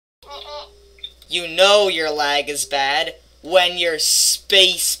You know your lag is bad when your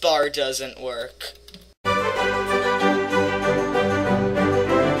space bar doesn't work.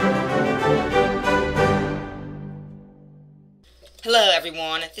 Hello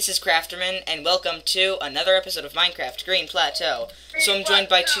everyone, this is Crafterman, and welcome to another episode of Minecraft Green Plateau. So I'm joined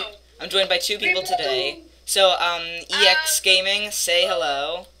by two people today. So EXgaming, say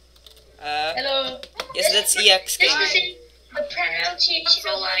hello. Hello. Yes, that's EXgaming. The pronunciation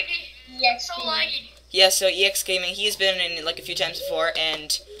so laggy. Yeah, so EXgaming, he's been in like a few times before,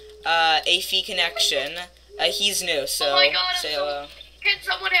 and AYficonnection, he's new, so oh my God, say hello. Can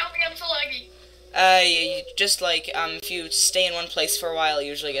someone help me? I'm so laggy. You just like if you stay in one place for a while, it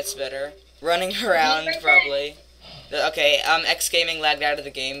usually gets better. Running around probably. Okay, EXgaming lagged out of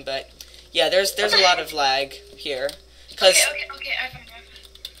the game, but yeah, there's a lot of lag here. Okay, I found it.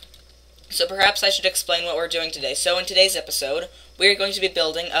 So perhaps I should explain what we're doing today. So in today's episode, we're going to be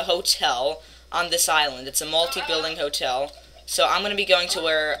building a hotel on this island. It's a multi-building hotel. So I'm going to be going to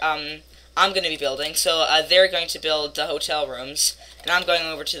where I'm going to be building. So they're going to build the hotel rooms, and I'm going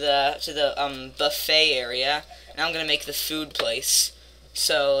over to the buffet area, and I'm going to make the food place.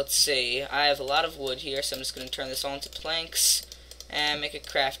 So let's see. I have a lot of wood here, so I'm just going to turn this all into planks and make a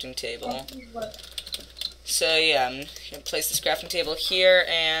crafting table. So yeah, I'm gonna place this crafting table here,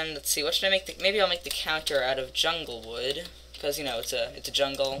 and let's see, what should I make? Maybe I'll make the counter out of jungle wood, because you know it's a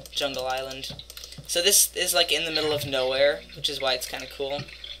jungle island. So this is like in the middle of nowhere, which is why it's kind of cool.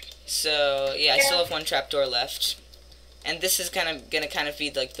 So yeah, I still have one trapdoor left, and this is gonna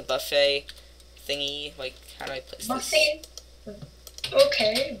be like the buffet thingy. Like, how do I place buffet? This?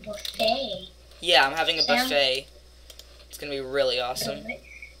 Okay, buffet. Yeah, I'm having a buffet. It's gonna be really awesome.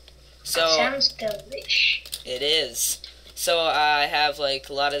 So sounds delish. It is. So I have like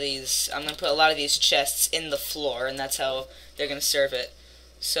a lot of these. I'm gonna put a lot of these chests in the floor, and that's how they're gonna serve it.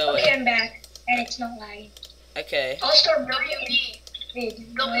 So okay, I'm back, and it's not lagging. Okay. I'll start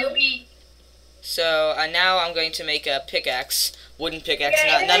WB. So now I'm going to make a pickaxe, wooden pickaxe.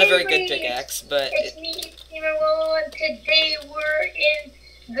 Yeah, not a very good pickaxe, but it's me, everyone. Today we're in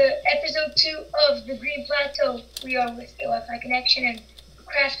the episode 2 of the Green Plateau. We are with AYficonnection and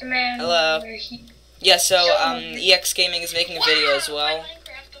Crafterman. Hello. Yeah, so EXgaming is making a video as well.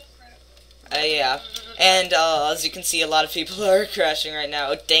 Yeah, and as you can see, a lot of people are crashing right now.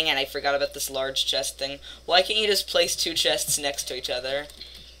 Oh, dang it, I forgot about this large chest thing. Why can't you just place two chests next to each other?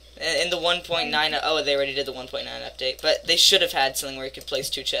 In the 1.9, oh, they already did the 1.9 update, but they should have had something where you could place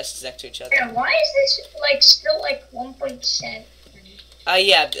two chests next to each other. Yeah, why is this like still like 1.7?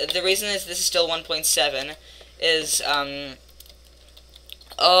 Yeah, the reason is this is still 1.7 is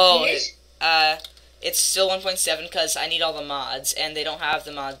it's still 1.7 because I need all the mods, and they don't have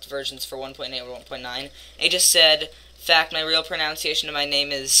the mod versions for 1.8 or 1.9. It just said, fact, my real pronunciation of my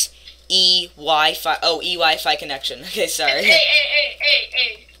name is EYficonnection. Okay, sorry.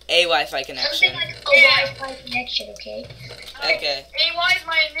 AYficonnection. Something like AYficonnection, okay? Okay. AY is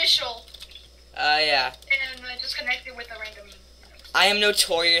my initial. Yeah. And I just connected with a random. I am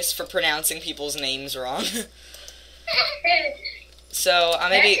notorious for pronouncing people's names wrong. So,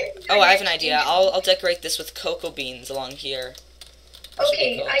 maybe... Oh, I have an idea. I'll decorate this with cocoa beans along here.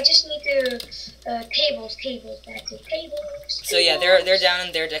 Okay, cool. I just need to... tables, that's it, tables. So, yeah, they're down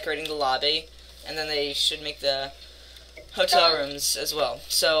and they're decorating the lobby. And then they should make the hotel rooms as well.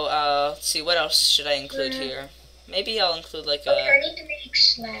 So, let's see, what else should I include here? Maybe I'll include, like, okay, I need to make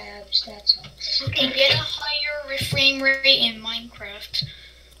slabs, that's all. Okay, get a higher frame rate in Minecraft.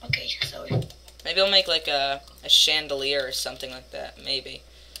 Okay, so... Maybe I'll make like a chandelier or something like that, maybe.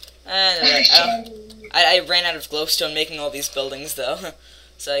 I ran out of glowstone making all these buildings though,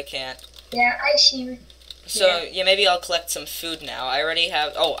 so I can't. Yeah, I see. So yeah, maybe I'll collect some food now. I already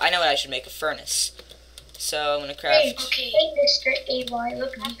have. Oh, I know what I should make, a furnace. So I'm gonna craft. Hey, okay. Hey, Mr. AY,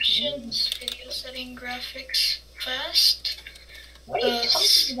 look. Options, video setting, graphics, fast. What are you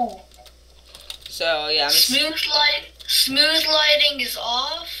talking about? So yeah, smooth lighting is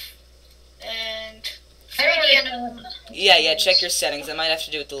off. And yeah, check your settings. I might have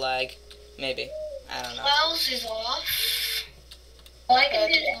to do with the lag. Maybe. I don't know. Mouse is off. Well, I can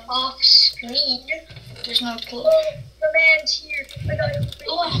do it off screen. There's no clue. Oh, the man's here. I got him.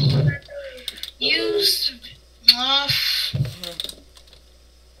 Use off.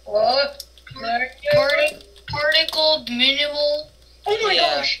 What? Particle minimal. Oh my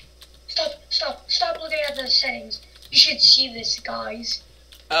gosh. Stop looking at the settings. You should see this, guys.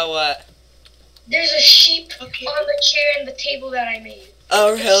 Oh, what? There's a sheep on the chair and the table that I made.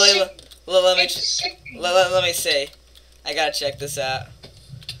 Oh, really? Let me see. I gotta check this out.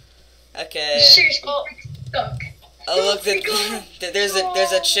 Okay. Seriously, it's stuck. Oh look, there's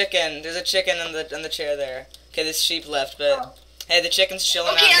a chicken. There's a chicken on the chair there. Okay, there's sheep left, but hey, the chicken's chilling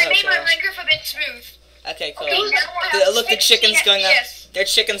out in the Okay, I made my hotel. Minecraft a bit smooth. Okay, cool. Okay, now Look, the chicken's going up. FPS. Their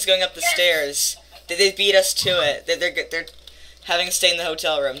chicken's going up the stairs. They beat us to it. They're having to stay in the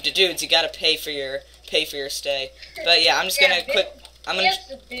hotel room. Dudes, you gotta pay for your stay. But yeah, I'm just gonna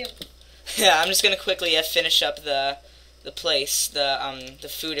I'm just gonna quickly finish up the place, the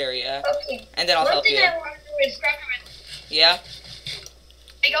food area, Okay. and then I'll help you. One thing I want to do is Yeah.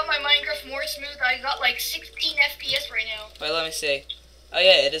 I got my Minecraft more smooth. I got like 16 FPS right now. Wait, let me see. Oh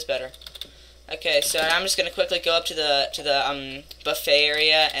yeah, it is better. Okay, so I'm just gonna quickly go up to the buffet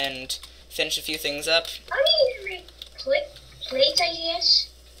area and finish a few things up. I mean, plates, I guess.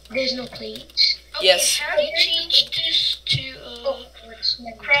 There's no plates. Okay, Yes. how do you change this to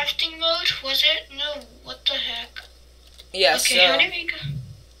crafting mode? Was it? No, what the heck? Yeah. Okay, how do you make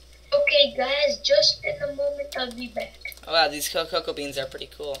Okay, guys, just in a moment, I'll be back. Oh, wow, these cocoa beans are pretty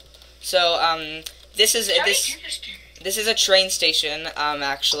cool. So this is how do you do this thing? This is a train station,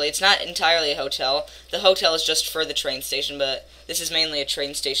 actually. It's not entirely a hotel. The hotel is just for the train station, but this is mainly a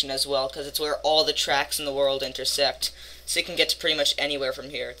train station as well, because it's where all the tracks in the world intersect. So you can get to pretty much anywhere from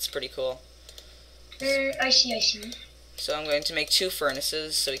here. It's pretty cool. I see. So I'm going to make 2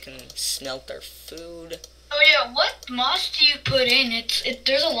 furnaces so we can smelt our food. Oh yeah, what mods do you put in?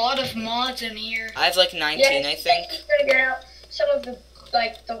 There's a lot of mods in here. I have like 19, I think. He's gonna get out some of the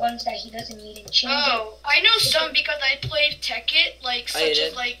ones that he doesn't need and change Oh, I know some because I played Tekkit, like such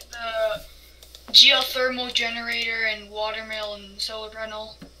as like the geothermal generator and watermill and solar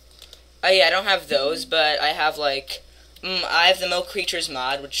panel. Oh yeah, I don't have those, but I have like I have the Milk Creatures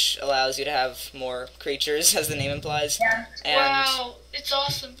mod, which allows you to have more creatures, as the name implies. Yeah. And Wow, it's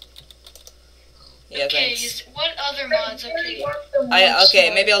awesome. yeah, Okay, thanks. what other mods? Okay.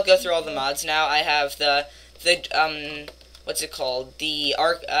 Okay, maybe I'll go through all the mods now. I have the what's it called? The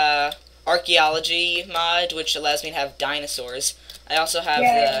archaeology mod, which allows me to have dinosaurs. I also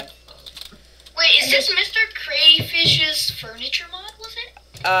have Wait, is this Mr. Crayfish's furniture mod, was it?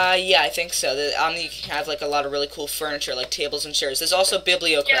 yeah, I think so. You can have like a lot of really cool furniture, like tables and chairs. There's also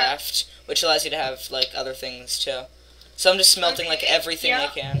Bibliocraft, which allows you to have like other things too. So I'm just smelting like everything I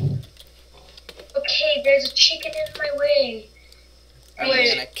can. Okay, there's a chicken in my way. I'm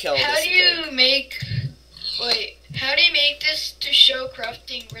gonna kill this How do thing. you make this to show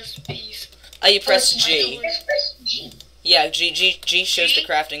crafting recipes? You press G. Just press G. Yeah, G shows the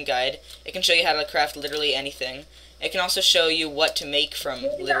crafting guide. It can show you how to craft literally anything. It can also show you what to make from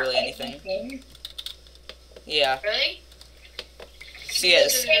literally anything. Yeah. Really? So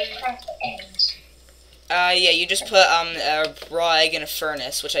yes. Yeah, you just put a raw egg in a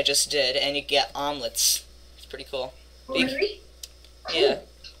furnace, which I just did, and you get omelets. It's pretty cool. Really? Yeah.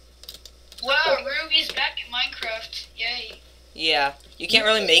 Wow, Ruby's back in Minecraft. Yay. Yeah. You can't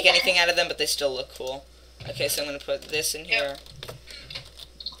really make anything out of them, but they still look cool. Okay, so I'm gonna put this in here.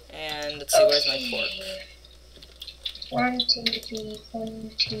 And let's see, where's my fork? 1, 2, 3,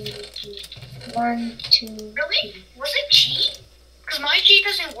 1, 2, 3, 1, 2. Really? Was it G? Because my G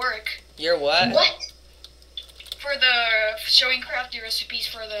doesn't work. Your what? What? For the showing crafty recipes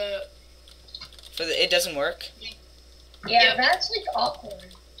for the... It doesn't work? Yeah, Yep. that's like awkward.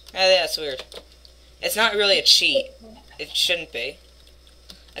 Oh, yeah, that's weird. It's not really a cheat. It shouldn't be.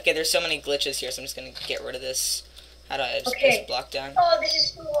 Okay, there's so many glitches here, so I'm just gonna get rid of this. How do I just put this block down? Oh, this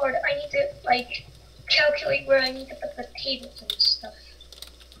is too hard. I need to, like, calculate where I need to put the tables and stuff.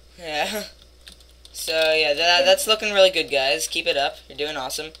 Yeah. So, yeah, that's looking really good, guys. Keep it up. You're doing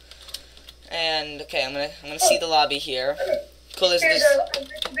awesome. And, okay, I'm gonna see the lobby here. Cool, there's this... a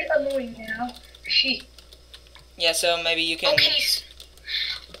little bit annoying now. She. Yeah, so maybe you can... Okay,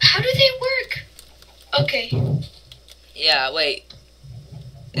 how do they work? Okay. Yeah, wait.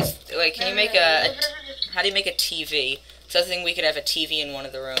 Wait, can you make how do you make a TV? So I think we could have a TV in one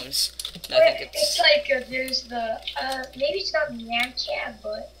of the rooms. And I think It's like, there's the, maybe it's not Nyan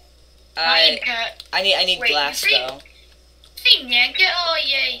but... I need Wait, glass, you see- though. See, Nyanka? Oh,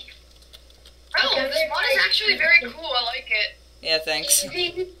 yay. Oh, Okay, this mod is actually very cool. I like it. Yeah, thanks.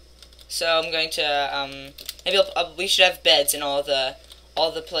 So I'm going to, maybe we should have beds in all the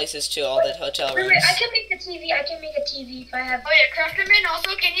places, too, all the hotel rooms. Wait, I can make a TV if I have... Oh yeah, Crafterman,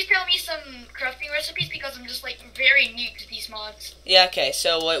 also, can you tell me some crafting recipes? Because I'm just, like, very new to these mods. Yeah, okay,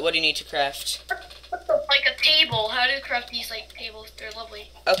 so what do you need to craft? What the... Like a table. How to craft these, like, tables? They're lovely.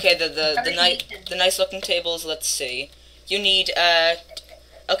 Okay, the nice looking tables, let's see. You need,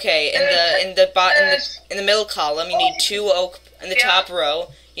 okay, in the middle column, you need 2 oak, in the top row,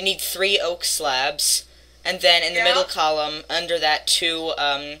 you need 3 oak slabs. And then in the middle column, under that, two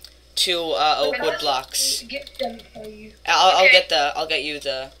 2 oak wood blocks. Get them for you. I'll get you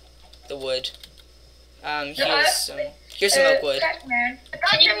the wood. Here's some oak wood. Craftsman, I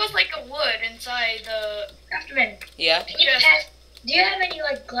thought there was like a wood inside the. Craftsman, Yeah. can you do you have any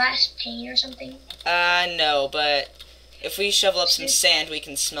like glass paint or something? No, but if we shovel up some sand, we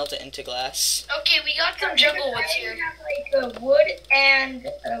can smelt it into glass. Okay, we got some jungle woods here. I have like wood and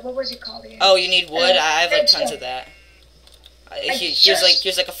what was it called again? Oh, you need wood? I have like tons of that.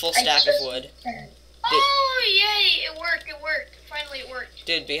 Here's like a full stack of wood. Oh, yay! It worked. Finally, it worked.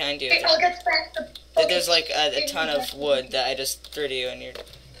 Dude, behind you. I'll get back the There's like a ton of wood that I just threw to you, and you're,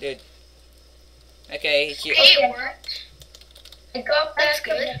 dude. Okay, here. Okay, it worked. I got back. That's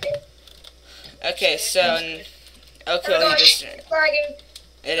good. Okay, so okay, Oh, you just flagging.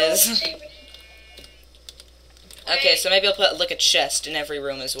 it is. Okay, so maybe I'll put like a chest in every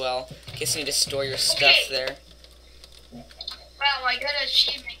room as well, in case you need to store your stuff there. Wow, I got an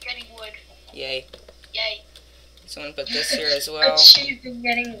achievement getting wood. Yay. Yay. So I'm gonna put this here as well. Achievement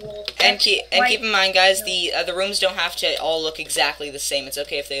getting wood. And keep in mind, guys, the rooms don't have to all look exactly the same. It's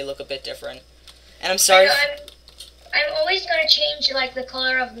okay if they look a bit different. And I'm sorry. I'm always gonna change like the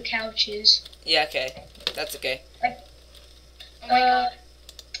color of the couches. Yeah, okay, that's okay. Oh my god.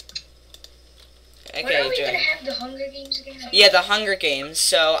 Okay, when are we Joe. gonna have the Hunger Games again? Yeah, the Hunger Games.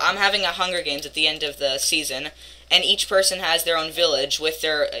 So I'm having a Hunger Games at the end of the season, and each person has their own village with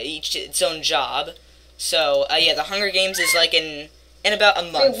their its own job. So yeah, the Hunger Games is like in about a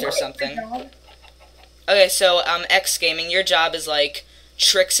month or something. Okay, so EXgaming, your job is like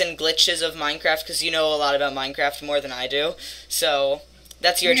tricks and glitches of Minecraft, because you know a lot about Minecraft more than I do. So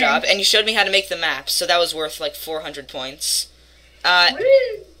that's your job, and you showed me how to make the maps, so that was worth like 400 points.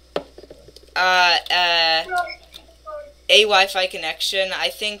 AYficonnection, I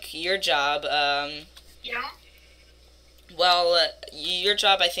think your job, Yeah? well, your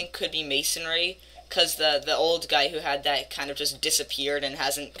job I think could be masonry, because the old guy who had that kind of just disappeared and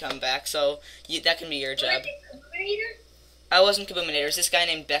hasn't come back, so that can be your job. I wasn't Kaboominator. It's this guy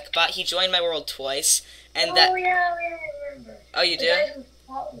named Beckbot. He joined my world twice, and yeah, I remember. Oh, you the do? Guy who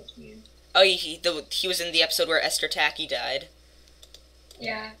fought with you. Oh, he was in the episode where Esther Tacky died.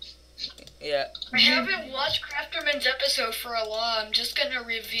 Yeah. Yeah. I haven't watched Crafterman's episode for a while. I'm just gonna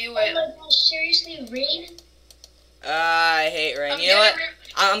review Oh it. my gosh, seriously, rain? I hate rain. You know what?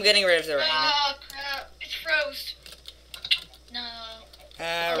 I'm getting rid of the rain. Ah, crap. It's froze. No.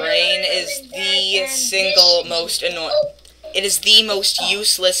 Rain is the single most annoying. It is the most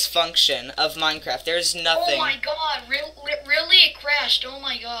useless function of Minecraft. There's nothing. Oh my god, really? It crashed. Oh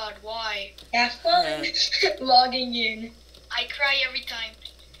my god, why? Have fun logging in. I cry every time.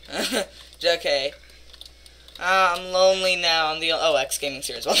 Okay. I'm lonely now. I'm the EXgaming's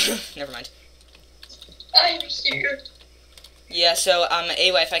here as well. Never mind. I'm here. Yeah, so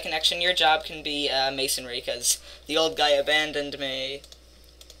AYficonnection, your job can be masonry, because the old guy abandoned me.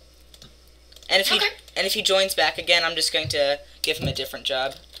 And if he joins back again, I'm just going to give him a different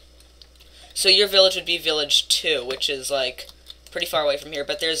job. So your village would be village 2, which is like pretty far away from here,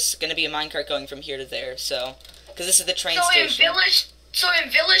 but there's going to be a minecart going from here to there. So because this is the train station. So in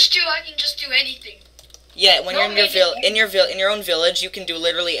village 2, I can just do anything. Yeah, when you're in your own village, you can do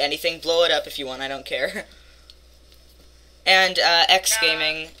literally anything. Blow it up if you want. I don't care. And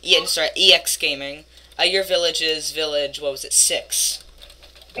EXgaming, EXgaming. Your village is village. What was it? 6.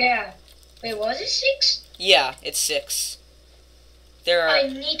 Yeah. Wait, was it 6? Yeah, it's 6. There are. I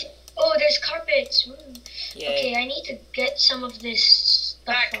need. Oh, there's carpets. Yay. Okay, I need to get some of this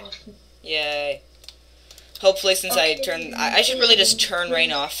stuff off. Yay. Hopefully, since I should really just turn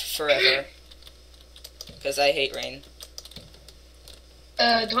rain off forever. Because I hate rain. Do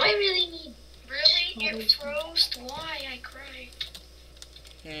I really need... Really? It froze? Why? I cried.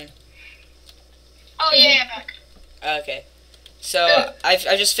 Oh, yeah, back. Okay. So, I've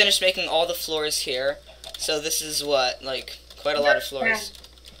just finished making all the floors here. So this is what, like, quite a lot of floors.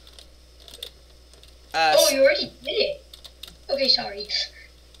 Oh, you already did it. Okay, sorry.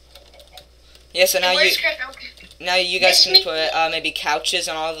 Yeah, so now you guys can put maybe couches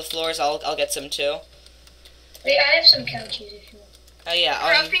on all the floors. I'll get some too. Wait, I have some couches if you want. Oh yeah.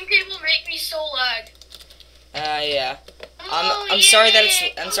 Crafting table make me so lag. Yeah. I'm sorry that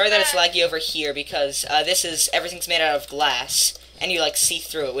it's laggy over here, because everything's made out of glass, and you like see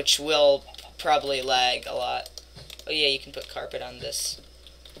through it, which will probably lag a lot. Oh yeah, you can put carpet on this.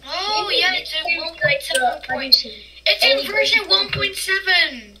 Oh yeah, it's in 1.7. It's in version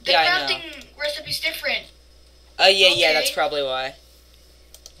 1.7. The crafting recipe's different. Oh yeah, that's probably why.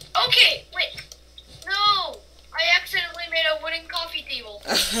 Okay, wait. No, I accidentally made a wooden coffee table.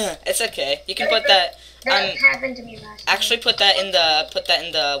 It's okay. You can put that. That happened to me last time. Actually, put that in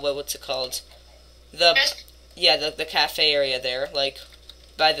the what's it called? The cafe area there, like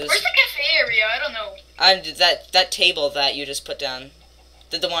by this. Where's the cafe area? I don't know. That table that you just put down,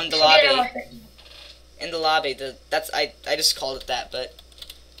 the one in the lobby. In the lobby, I just called it that, but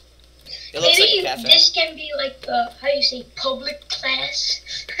it looks like a cafe. This can be like the, how do you say, public class.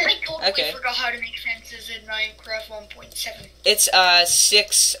 I totally forgot how to make fences in Minecraft 1.7. It's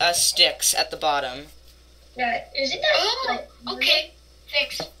 6 sticks at the bottom. Yeah, isn't that? Oh, okay.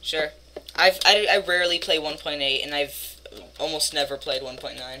 Thanks. Sure. I rarely play 1.8, and I've almost never played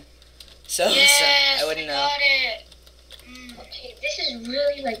 1.9. So, yes, so I wouldn't know. Got it. Okay, this is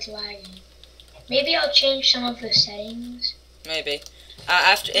really like lagging. Maybe I'll change some of the settings. Maybe.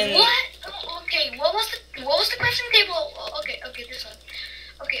 What? Oh, okay. What was the crafting table? Oh, okay, this one.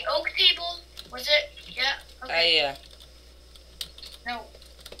 Okay, oak table. Was it? Yeah. Okay. Yeah. No.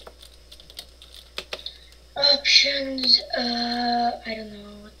 Options. I don't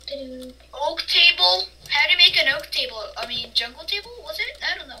know what to do. Oak table. How to make an oak table? I mean, jungle table. Was it?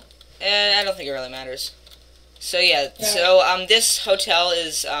 I don't know. I don't think it really matters. So yeah. So this hotel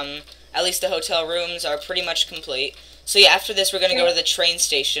is at least the hotel rooms are pretty much complete. So yeah, after this we're going to go to the train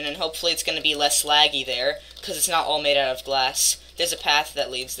station, and hopefully it's going to be less laggy there, because it's not all made out of glass. There's a path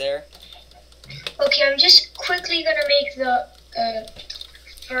that leads there. Okay, I'm just quickly going to make the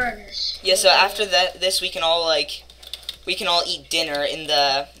furnace. Yeah, so after this we can all eat dinner in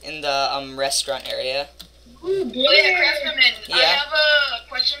the restaurant area. Ooh, dinner. Oh yeah, Crafterman, Yeah. I have a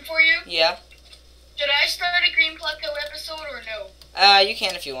question for you. Yeah. Should I start a Green Plateau episode or no? You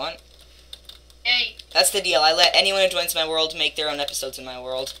can if you want. Hey. That's the deal. I let anyone who joins my world make their own episodes in my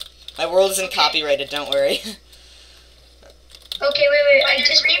world. My world isn't copyrighted, don't worry. Okay, wait. I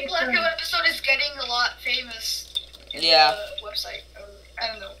just Green Plateau episode is getting a lot famous. In Yeah. The website, or I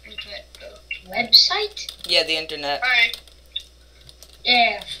don't know, internet. Website? Yeah, the internet. Alright.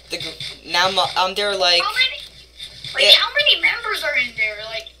 Yeah. They're like. How many members are in there?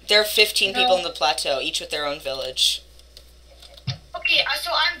 Like. There are 15 people in the plateau, each with their own village. Okay,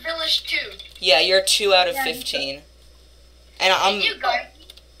 so I'm village 2. Yeah, you're 2 out of 15. And I'm. And you guys.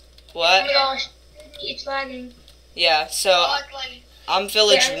 What? Oh my gosh, it's lagging. Yeah, so I'm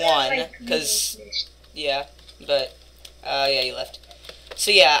village 1, cause yeah, but yeah, you left.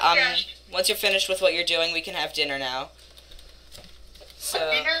 So yeah, once you're finished with what you're doing, we can have dinner now. So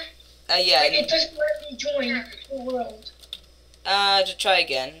dinner? Yeah. It doesn't let me join the world. To try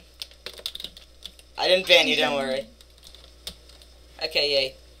again. I didn't ban you, don't worry. Okay,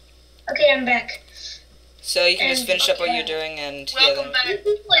 yay. Okay, I'm back. So you can just finish up what you're doing, and welcome back.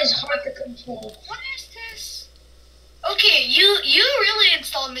 This is hard to control. What is this? Okay, you really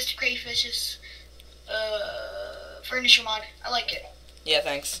installed Mr. Crayfish's furniture mod. I like it. Yeah,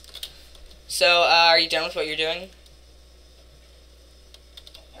 thanks. So are you done with what you're doing?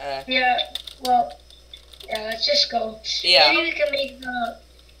 Yeah. Well. Yeah. Let's just go. Yeah. Maybe we can make the.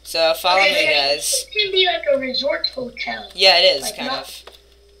 So follow me, guys. It can be like a resort hotel. Yeah, it is, like kind of.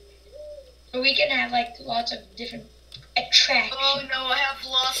 So we can have like lots of different attractions. Oh no, I have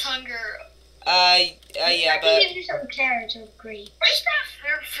lost hunger. Yeah, but. I think some carrots or grapes. What is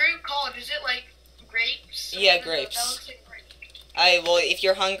that fruit called? Is it like grapes? Yeah, grapes. That looks like grapes. Well, if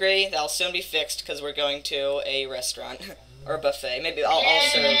you're hungry, that'll soon be fixed because we're going to a restaurant or a buffet. Maybe I'll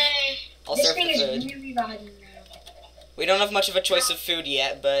serve. I'll this serve thing the food. is really lagging now. We don't have much of a choice of food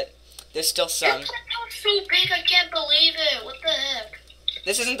yet, but there's still some. Your plateau's so big, I can't believe it. What the heck?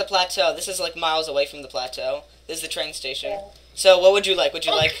 This isn't the plateau. This is like miles away from the plateau. This is the train station. So what would you like? Would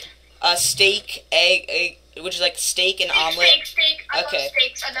you like a steak, egg? Would you like steak and omelet? Steak. I love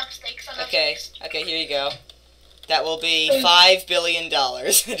steaks. I love steaks. Okay, here you go. That will be $5 billion.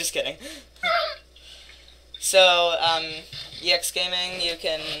 Just kidding. So, EXgaming, you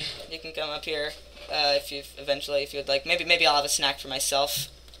can come up here if you'd like. Maybe I'll have a snack for myself.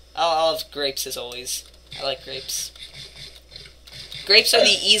 I'll have grapes as always. I like grapes. Grapes are the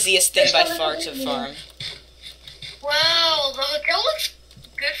easiest thing by far to farm. Wow, the hotel looks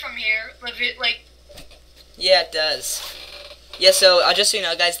good from here. Yeah, it does. Yeah, so just so you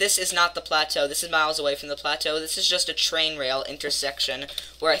know, guys, this is not the plateau. This is miles away from the plateau. This is just a train rail intersection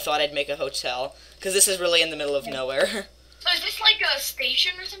where I thought I'd make a hotel, because this is really in the middle of nowhere. So is this like a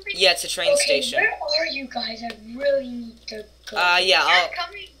station or something? Yeah, it's a train station. Where are you guys? I really need to go. Yeah, I'll...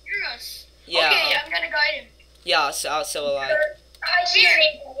 Come near us. Yeah. Okay, I'm gonna guide him. Yeah, so will I. I see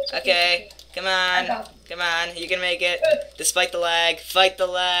Okay, come on, you can make it. Despite the lag, fight the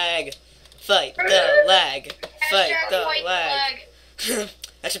lag. Fight the lag. Fight the lag.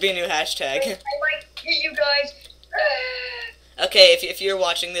 That should be a new hashtag. I might hit you guys. Okay, if you're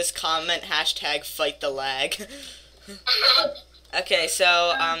watching this, comment hashtag fight the lag. Okay,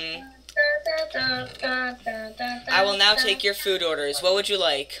 so, I will now take your food orders. What would you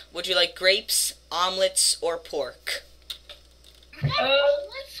like? Would you like grapes, omelets, or pork?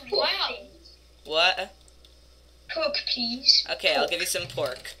 Wow. What? Pork, please. Okay, I'll give you some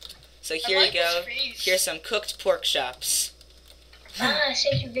pork. So here you go. Here's some cooked pork chops.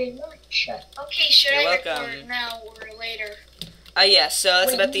 Thank you very much. Okay, should You're I welcome. record now or later? Yeah, so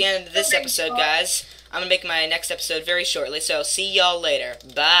that's about the end of this episode, guys. I'm gonna make my next episode very shortly, so see y'all later.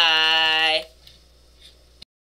 Bye!